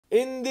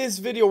In this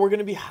video, we're going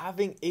to be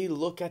having a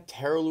look at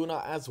Terra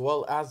Luna as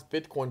well as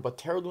Bitcoin. But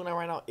Terra Luna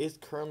right now is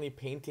currently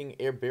painting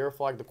a bear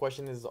flag. The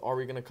question is, are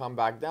we going to come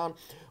back down?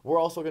 We're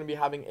also going to be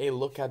having a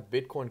look at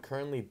Bitcoin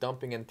currently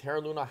dumping. And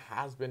Terra Luna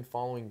has been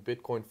following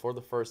Bitcoin for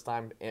the first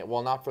time.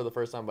 Well, not for the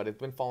first time, but it's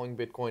been following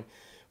Bitcoin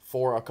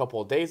for a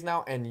couple of days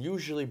now. And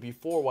usually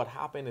before, what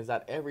happened is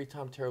that every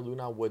time Terra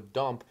Luna would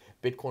dump,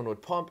 Bitcoin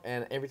would pump,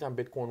 and every time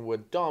Bitcoin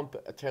would dump,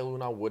 Terra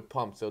Luna would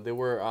pump. So they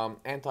were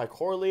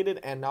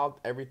anti-correlated, and now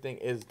everything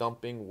is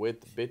dumping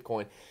with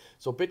Bitcoin.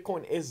 So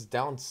Bitcoin is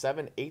down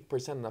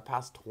 8% in the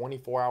past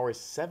 24 hours,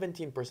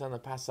 17% in the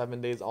past 7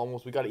 days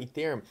almost. We got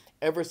Ethereum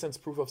ever since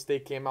proof of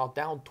stake came out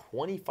down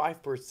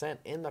 25%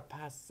 in the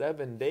past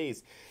 7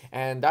 days.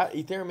 And that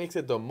Ethereum makes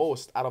it the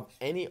most out of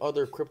any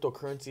other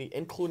cryptocurrency,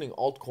 including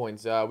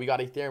altcoins. We got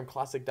Ethereum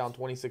Classic down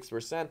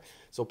 26%,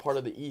 so part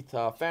of the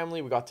ETH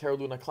family. We got Terra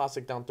Luna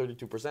Classic down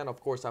 32%. Of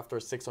course, after a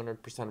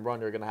 600%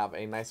 run, you're going to have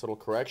a nice little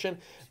correction.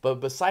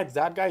 But besides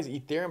that, guys,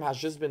 Ethereum has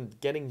just been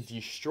getting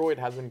destroyed,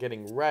 has been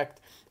getting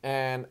wrecked.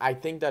 And I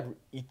think that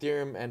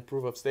Ethereum and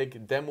proof of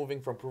stake, them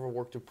moving from proof of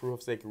work to proof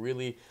of stake,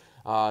 really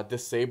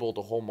disabled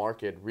the whole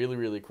market.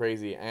 Really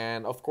crazy.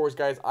 And of course,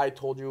 guys, I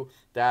told you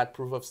that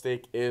proof of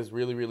stake is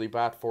really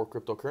bad for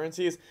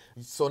cryptocurrencies.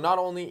 So not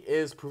only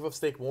is proof of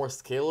stake more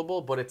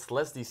scalable, but it's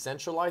less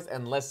decentralized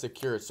and less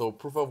secure. So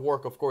proof of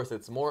work, of course,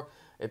 it's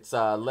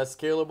less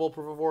scalable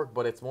proof of work,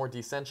 but it's more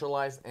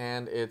decentralized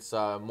and it's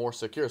more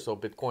secure. So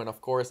Bitcoin,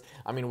 of course,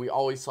 I mean, we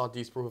always saw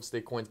these proof of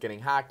stake coins getting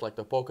hacked, like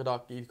the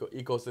Polkadot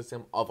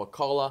ecosystem of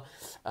Akala.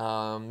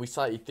 We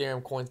saw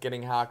Ethereum coins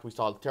getting hacked. We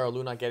saw Terra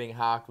Luna getting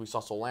hacked. We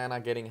saw Solana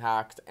getting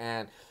hacked,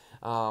 and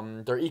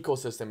their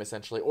ecosystem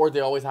essentially, or they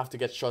always have to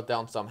get shut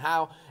down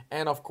somehow.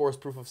 And of course,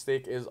 proof of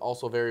stake is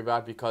also very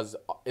bad because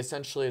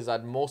essentially is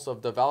that most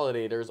of the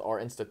validators are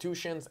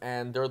institutions,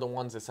 and they're the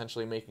ones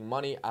essentially making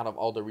money out of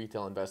all the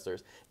retail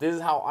investors. This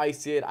is how I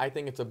see it. I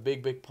think it's a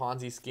big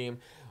Ponzi scheme.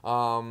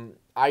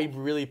 I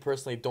really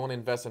personally don't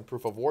invest in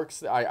proof of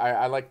works.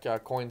 I like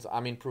coins, I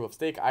mean proof of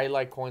stake. I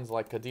like coins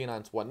like Cadena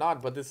and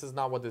whatnot, but this is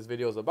not what this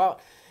video is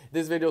about.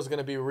 This video is going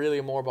to be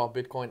really more about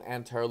Bitcoin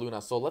and Terra Luna.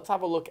 So let's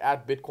have a look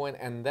at Bitcoin,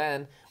 and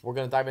then we're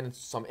going to dive into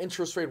some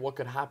interest rate, what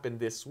could happen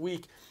this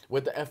week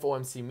with the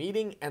FOMC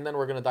meeting, and then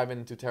we're going to dive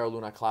into Terra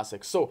Luna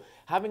Classic. So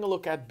having a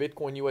look at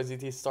Bitcoin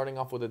USDT, starting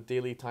off with a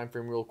daily time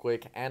frame real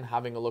quick, and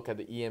having a look at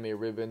the EMA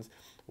ribbons.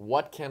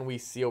 What can we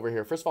see over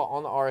here? First of all,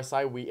 on the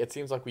RSI, it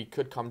seems like we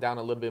could come down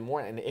a little bit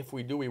more, and if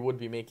we do, we would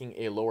be making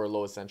a lower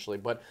low essentially.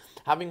 But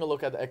having a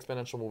look at the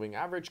exponential moving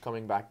average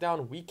coming back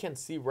down, we can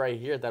see right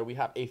here that we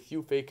have a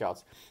few fake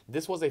outs.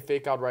 This was a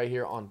fake out right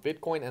here on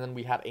Bitcoin, and then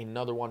we had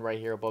another one right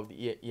here above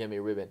the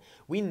EMA ribbon.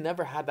 We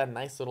never had that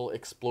nice little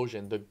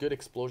explosion, the good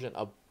explosion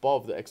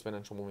above the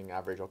exponential moving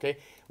average. Okay,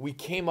 we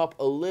came up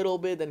a little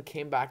bit, then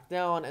came back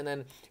down, and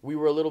then we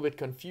were a little bit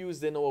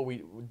confused, didn't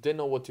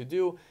know what to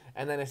do,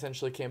 and then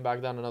essentially came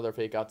back down, another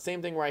fake out.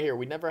 Same thing right here.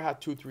 We never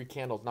had 2-3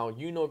 candles. Now,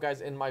 you know, guys,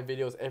 in my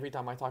videos, every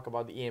time I talk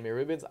about the EMA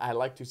ribbons, I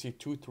like to see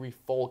 2-3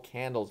 full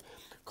candles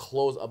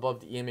close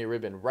above the EMA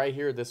ribbon. Right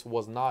here, this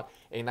was not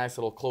a nice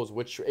little close,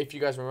 which, if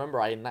you guys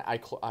remember, I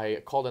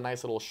called a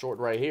nice little short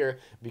right here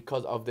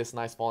because of this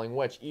nice falling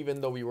wedge, even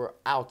though we were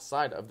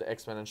outside of the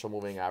exponential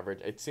moving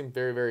average. It seemed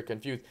very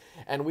confused,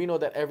 and we know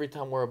that every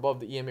time we're above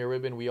the EMA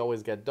ribbon, we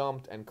always get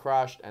dumped and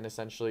crashed, and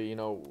essentially, you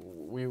know,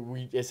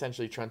 we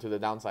essentially trend to the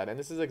downside, and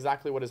this is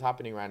exactly what is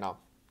happening right now.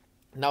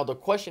 Now the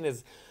question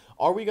is,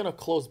 are we going to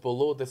close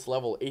below this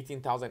level,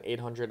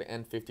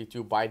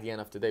 18,852, by the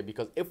end of today?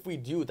 Because if we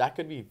do, that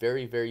could be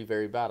very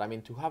bad. I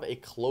mean, to have a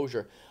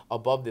closure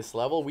above this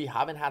level, we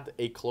haven't had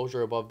a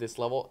closure above this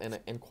level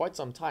in quite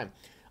some time.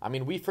 I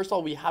mean, first of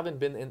all, we haven't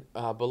been in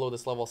below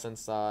this level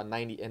since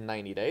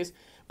 90 days.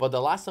 But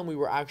the last time we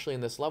were actually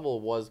in this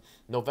level was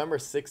November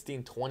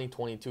 16,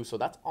 2022. So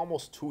that's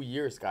almost 2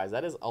 years, guys.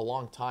 That is a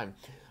long time.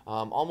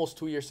 Almost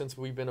 2 years since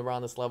we've been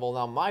around this level.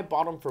 Now, my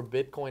bottom for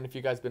Bitcoin, if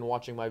you guys been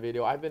watching my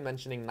video, I've been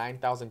mentioning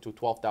 $9,000 to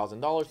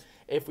 $12,000.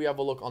 If we have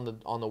a look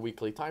on the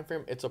weekly time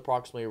frame, it's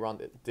approximately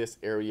around this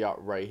area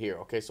right here.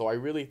 Okay, so I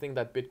really think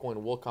that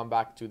Bitcoin will come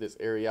back to this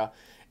area.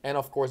 And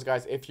of course,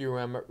 guys, if you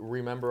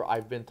remember,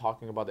 I've been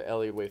talking about the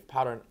Elliott wave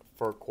pattern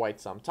for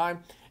quite some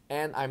time.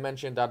 And I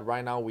mentioned that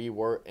right now we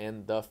were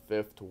in the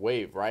 5th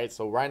wave, right?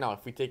 So right now,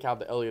 if we take out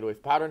the Elliott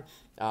wave pattern,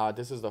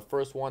 this is the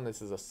first one,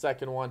 this is the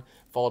second one,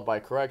 followed by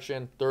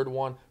correction, third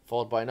one,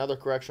 followed by another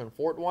correction,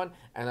 fourth one,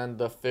 and then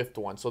the 5th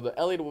one. So the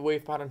Elliott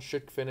wave pattern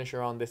should finish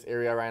around this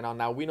area right now.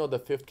 Now, we know the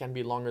 5th can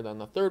be longer than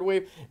the 3rd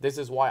wave. This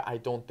is why I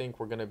don't think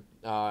we're going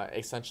to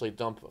essentially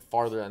dump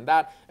farther than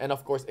that. And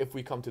of course, if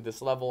we come to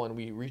this level and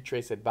we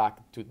retrace it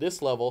back to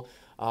this level,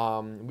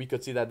 we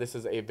could see that this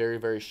is a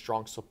very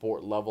strong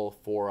support level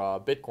for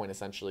Bitcoin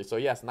essentially. So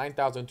yes,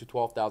 $9,000 to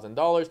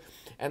 $12,000,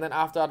 and then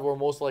after that, we're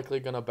most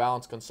likely going to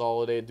bounce,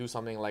 consolidate, do some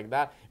something like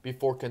that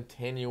before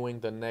continuing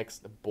the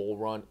next bull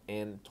run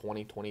in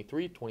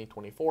 2023,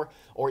 2024,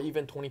 or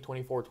even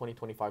 2024,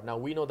 2025. Now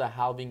we know the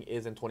halving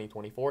is in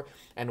 2024,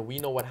 and we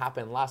know what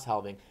happened last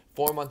halving.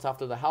 4 months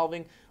after the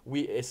halving,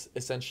 we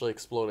essentially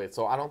exploded.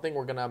 So I don't think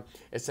we're gonna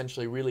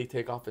essentially really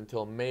take off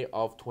until May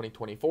of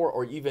 2024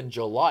 or even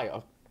July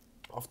of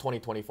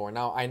 2024.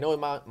 Now I know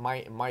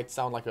it might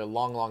sound like a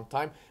long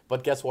time,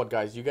 but guess what,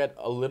 guys? You get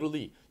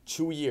literally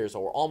 2 years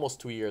or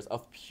almost 2 years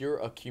of pure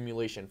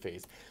accumulation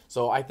phase.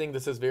 So I think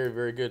this is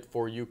very good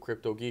for you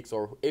crypto geeks,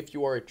 or if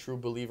you are a true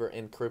believer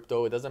in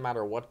crypto. It doesn't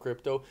matter what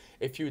crypto.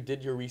 If you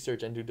did your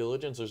research and due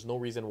diligence, there's no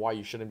reason why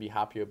you shouldn't be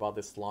happy about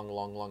this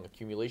long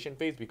accumulation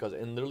phase, because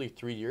in literally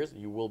 3 years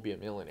you will be a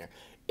millionaire,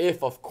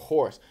 if of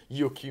course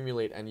you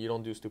accumulate and you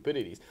don't do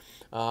stupidities.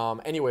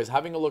 Anyways,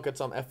 having a look at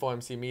some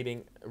FOMC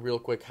meeting real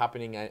quick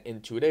happening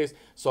in 2 days.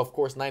 So of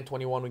course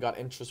 9/21 we got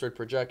interest rate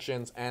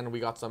projections, and we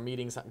got some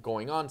meetings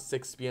going on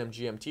 6 p.m.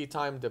 GMT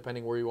time,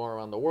 depending where you are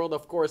around the world,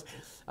 of course.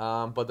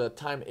 But the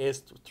time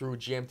is through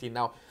GMT.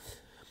 Now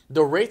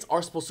the rates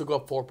are supposed to go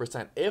up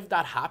 4%. If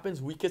that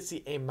happens, we could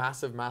see a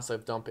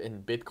massive dump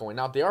in Bitcoin.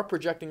 Now they are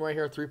projecting right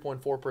here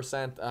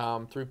 3.4%,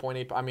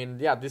 3.8. I mean,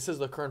 yeah, this is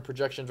the current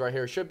projections right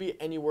here. It should be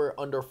anywhere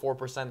under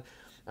 4%.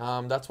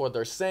 That's what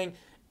they're saying.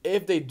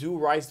 If they do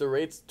rise the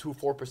rates to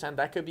 4%,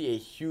 that could be a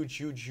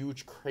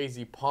huge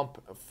crazy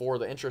pump for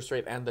the interest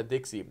rate and the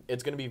Dixie.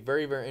 It's going to be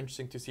very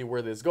interesting to see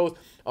where this goes.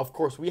 Of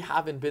course, we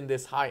haven't been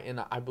this high in,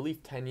 I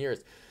believe, 10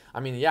 years. I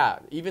mean, yeah,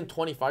 even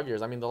 25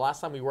 years. I mean, the last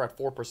time we were at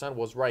 4%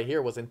 was right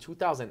here, was in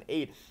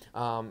 2008,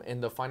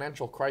 in the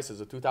financial crisis,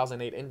 the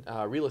 2008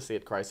 real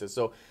estate crisis.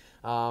 So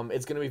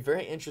it's going to be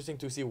very interesting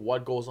to see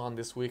what goes on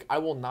this week. I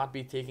will not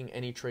be taking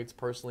any trades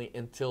personally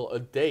until a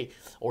day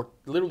or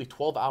literally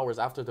 12 hours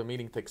after the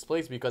meeting takes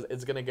place, because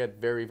it's going to get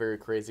very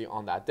crazy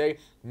on that day.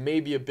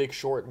 Maybe a big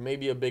short,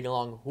 maybe a big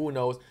long, who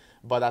knows,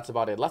 but that's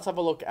about it. Let's have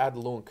a look at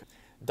Lunc.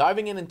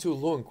 Diving into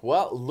Lunc,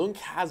 well, Lunc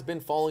has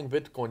been following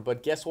Bitcoin,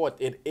 but guess what?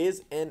 It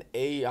is in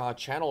a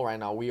channel right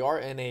now. We are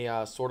in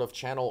a sort of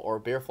channel or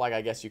bear flag,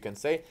 I guess you can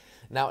say.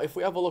 Now, if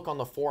we have a look on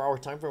the 4-hour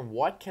time frame,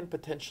 what can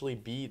potentially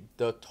be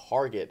the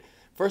target?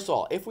 First of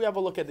all, if we have a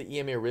look at the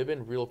EMA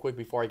ribbon real quick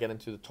before I get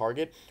into the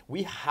target,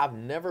 we have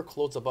never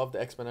closed above the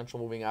exponential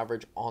moving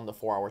average on the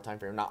 4-hour time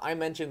frame. Now, I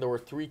mentioned there were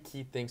 3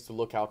 key things to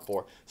look out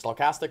for: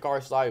 stochastic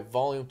RSI,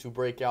 volume to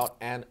breakout,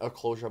 and a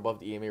closure above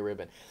the EMA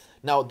ribbon.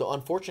 Now, the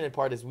unfortunate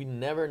part is we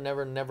never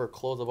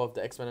close above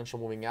the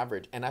exponential moving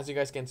average. And as you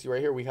guys can see right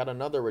here, we had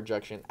another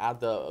rejection at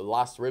the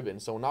last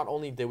ribbon. So not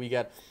only did we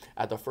get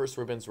at the first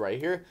ribbons right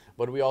here,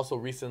 but we also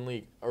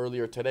recently,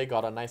 earlier today,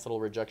 got a nice little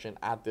rejection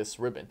at this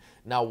ribbon.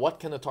 Now, what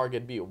can the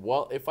target be?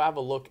 Well, if I have a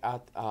look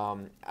at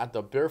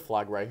the bear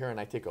flag right here and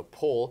I take a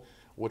pull,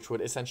 which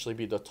would essentially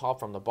be the top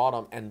from the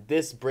bottom, and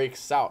this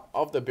breaks out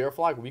of the bear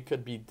flag, we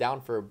could be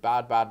down for a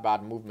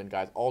bad movement,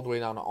 guys, all the way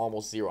down to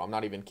almost zero. I'm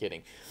not even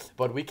kidding.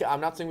 But I'm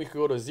not saying we could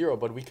go to zero,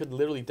 but we could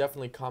literally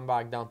definitely come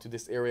back down to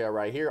this area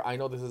right here. I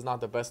know this is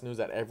not the best news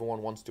that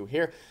everyone wants to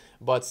hear,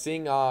 but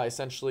seeing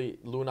essentially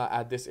Luna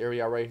at this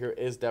area right here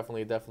is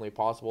definitely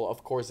possible.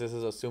 Of course, this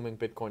is assuming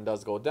Bitcoin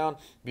does go down.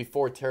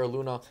 Before, Terra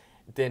Luna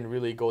didn't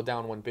really go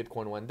down when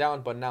Bitcoin went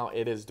down, but now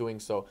it is doing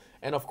so.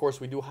 And of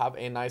course, we do have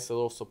a nice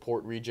little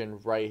support region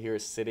right here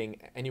sitting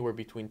anywhere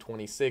between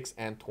 26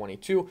 and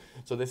 22.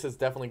 So this is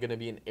definitely going to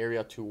be an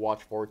area to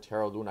watch for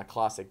Terra Luna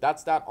Classic.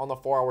 That's that on the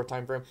 4-hour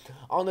time frame.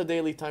 On the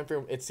daily time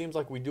frame, it seems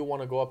like we do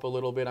want to go up a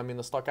little bit. I mean,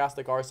 the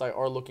stochastic RSI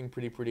are looking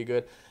pretty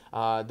good.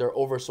 They're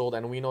oversold,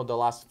 and we know the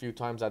last few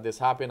times that this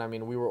happened, I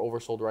mean, we were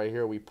oversold right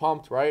here. We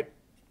pumped, right?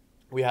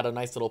 We had a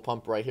nice little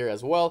pump right here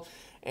as well.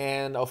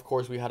 And of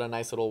course, we had a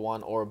nice little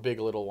one, or a big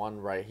little one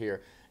right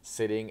here,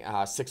 sitting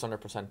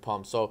 600%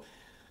 pump. So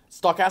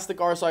stochastic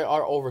RSI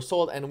are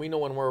oversold, and we know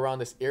when we're around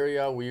this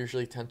area, we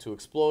usually tend to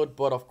explode.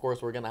 But of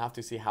course, we're going to have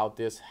to see how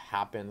this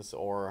happens,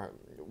 or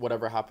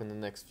whatever happens in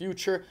the next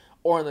future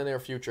or in the near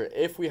future.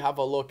 If we have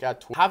a look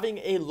at having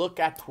a look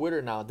at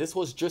Twitter now, this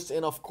was just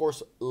in, of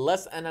course,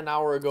 less than an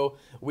hour ago.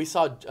 We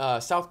saw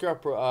South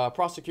Korea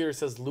prosecutor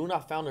says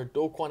Luna founder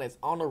Do Kwon is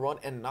on the run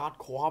and not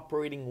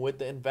cooperating with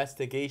the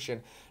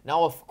investigation.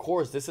 Now, of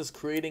course, this is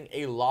creating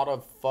a lot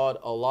of FUD,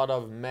 a lot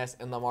of mess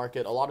in the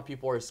market. A lot of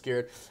people are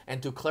scared.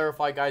 And to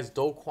clarify, guys,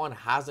 Do Kwon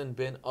hasn't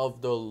been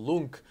of the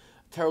Lunc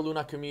Terra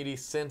Luna community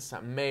since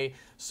May,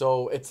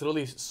 so it's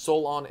really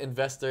sole on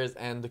investors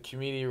and the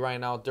community right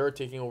now. They're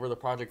taking over the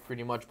project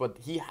pretty much, but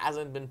he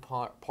hasn't been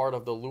part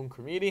of the Lunc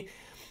community,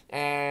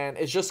 and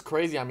it's just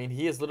crazy. I mean,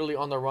 he is literally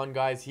on the run,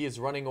 guys. He is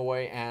running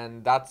away,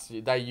 and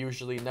that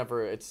usually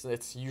never,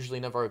 it's usually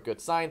never a good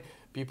sign.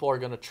 People are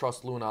gonna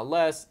trust Luna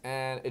less,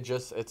 and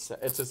it's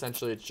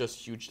essentially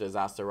just huge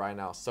disaster right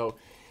now. So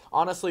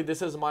honestly,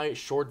 this is my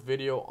short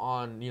video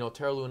on,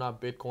 Terra Luna,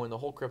 Bitcoin, the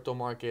whole crypto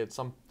market,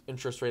 some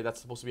interest rate that's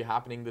supposed to be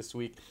happening this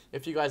week.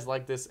 If you guys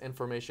like this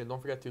information,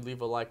 don't forget to leave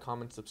a like,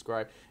 comment,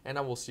 subscribe, and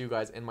I will see you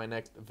guys in my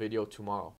next video tomorrow.